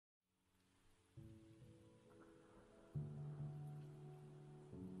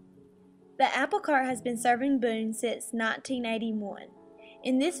The AppalCart has been serving Boone since 1981.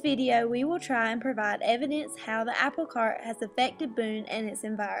 In this video, we will try and provide evidence how the AppalCart has affected Boone and its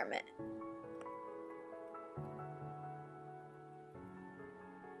environment.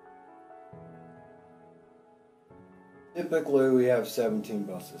 Typically, we have 17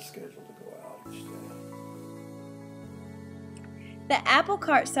 buses scheduled to go out each day. The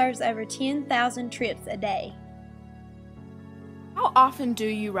AppalCart serves over 10,000 trips a day. How often do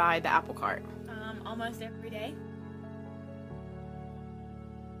you ride the AppalCart? Almost every day.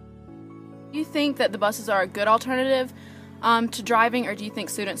 Do you think that the buses are a good alternative to driving, or do you think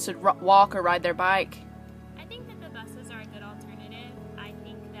students should walk or ride their bike? I think that the buses are a good alternative. I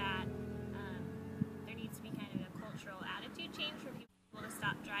think that there needs to be kind of a cultural attitude change for people to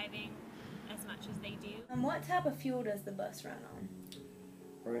stop driving as much as they do. What type of fuel does the bus run on?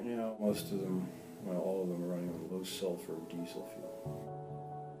 Right now, most of them, well, all of them are running on low sulfur diesel fuel.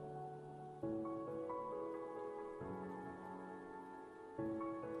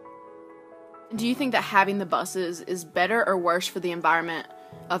 Do you think that having the buses is better or worse for the environment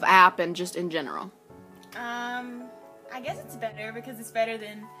of App and just in general? I guess it's better because it's better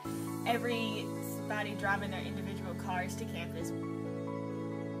than everybody driving their individual cars to campus.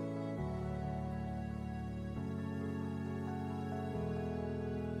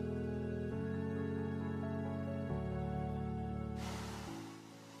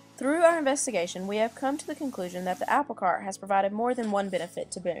 Through our investigation, we have come to the conclusion that the AppalCart has provided more than one benefit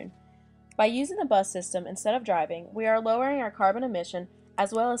to Boone. By using the bus system instead of driving, we are lowering our carbon emission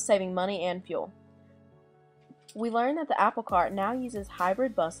as well as saving money and fuel. We learned that the AppalCart now uses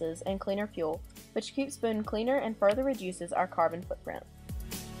hybrid buses and cleaner fuel, which keeps Boone cleaner and further reduces our carbon footprint.